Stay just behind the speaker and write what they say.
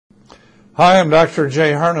Hi, I'm Dr.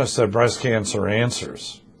 Jay Harness at Breast Cancer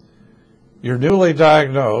Answers. You're newly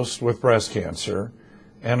diagnosed with breast cancer,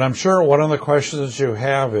 and I'm sure one of the questions you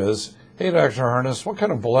have is, hey, Dr. Harness, what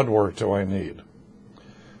kind of blood work do I need?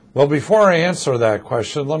 Well, before I answer that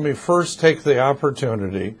question, let me first take the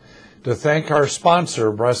opportunity to thank our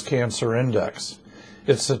sponsor, Breast Cancer Index.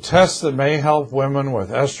 It's a test that may help women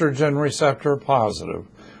with estrogen receptor positive,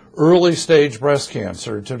 early stage breast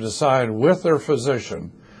cancer to decide with their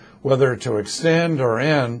physician whether to extend or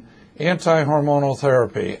end anti-hormonal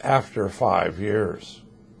therapy after 5 years.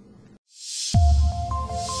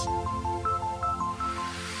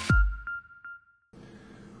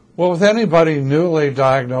 Well, with anybody newly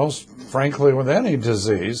diagnosed, frankly, with any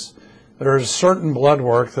disease, there's certain blood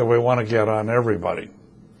work that we want to get on everybody.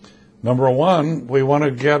 Number one, we want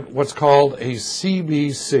to get what's called a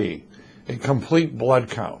CBC, a complete blood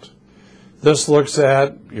count. This looks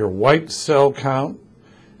at your white cell count.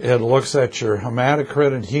 It looks at your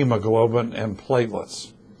hematocrit and hemoglobin and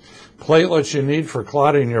platelets. Platelets you need for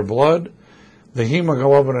clotting your blood. The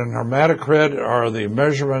hemoglobin and hematocrit are the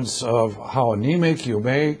measurements of how anemic you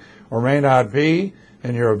may or may not be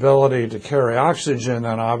and your ability to carry oxygen,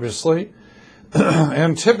 and obviously.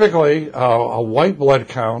 And typically, a white blood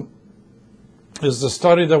count is the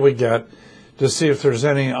study that we get to see if there's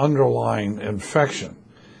any underlying infection.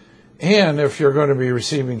 And if you're going to be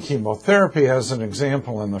receiving chemotherapy, as an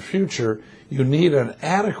example, in the future, you need an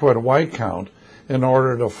adequate white count in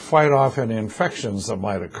order to fight off any infections that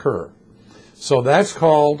might occur. So that's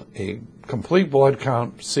called a complete blood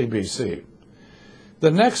count, CBC. The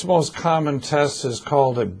next most common test is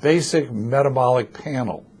called a basic metabolic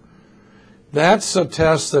panel. That's a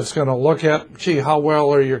test that's going to look at, gee, how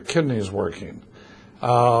well are your kidneys working?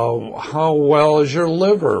 How well is your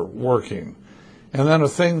liver working? And then a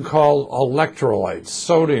thing called electrolytes,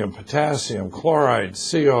 sodium, potassium, chloride,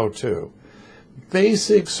 CO2.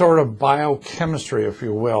 Basic sort of biochemistry, if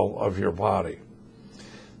you will, of your body.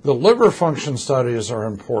 The liver function studies are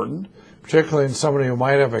important, particularly in somebody who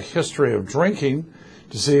might have a history of drinking,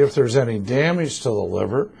 to see if there's any damage to the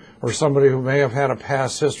liver, or somebody who may have had a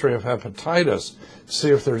past history of hepatitis, to see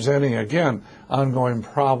if there's any, again, ongoing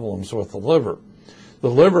problems with the liver.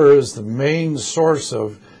 The liver is the main source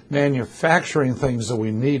of manufacturing things that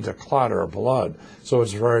we need to clot our blood, so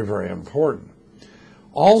it's very, very important.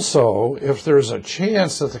 Also, if there's a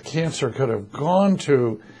chance that the cancer could have gone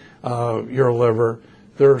to your liver,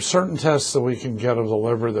 there are certain tests that we can get of the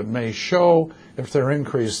liver that may show, if they're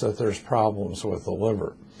increased, that there's problems with the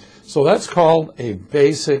liver. So that's called a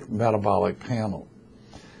basic metabolic panel.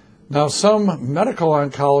 Now, some medical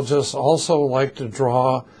oncologists also like to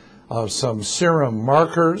draw some serum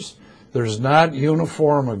markers. There's not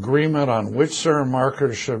uniform agreement on which serum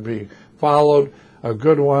markers should be followed. A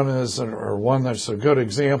good one is, or one that's a good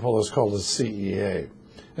example, is called a CEA.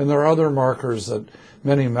 And there are other markers that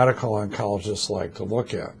many medical oncologists like to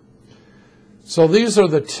look at. So these are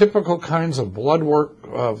the typical kinds of blood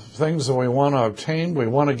work things that we want to obtain. We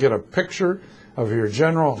want to get a picture of your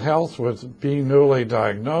general health with being newly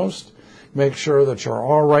diagnosed. Make sure that you're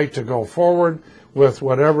all right to go forward with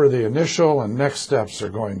whatever the initial and next steps are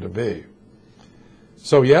going to be.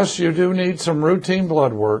 So yes, you do need some routine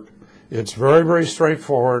blood work. It's very, very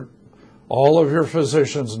straightforward. All of your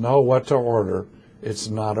physicians know what to order. It's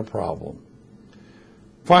not a problem.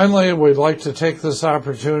 Finally, we'd like to take this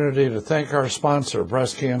opportunity to thank our sponsor,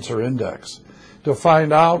 Breast Cancer Index. To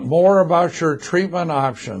find out more about your treatment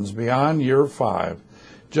options beyond year 5,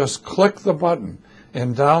 just click the button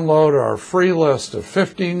and download our free list of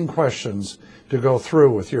 15 questions to go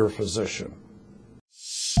through with your physician.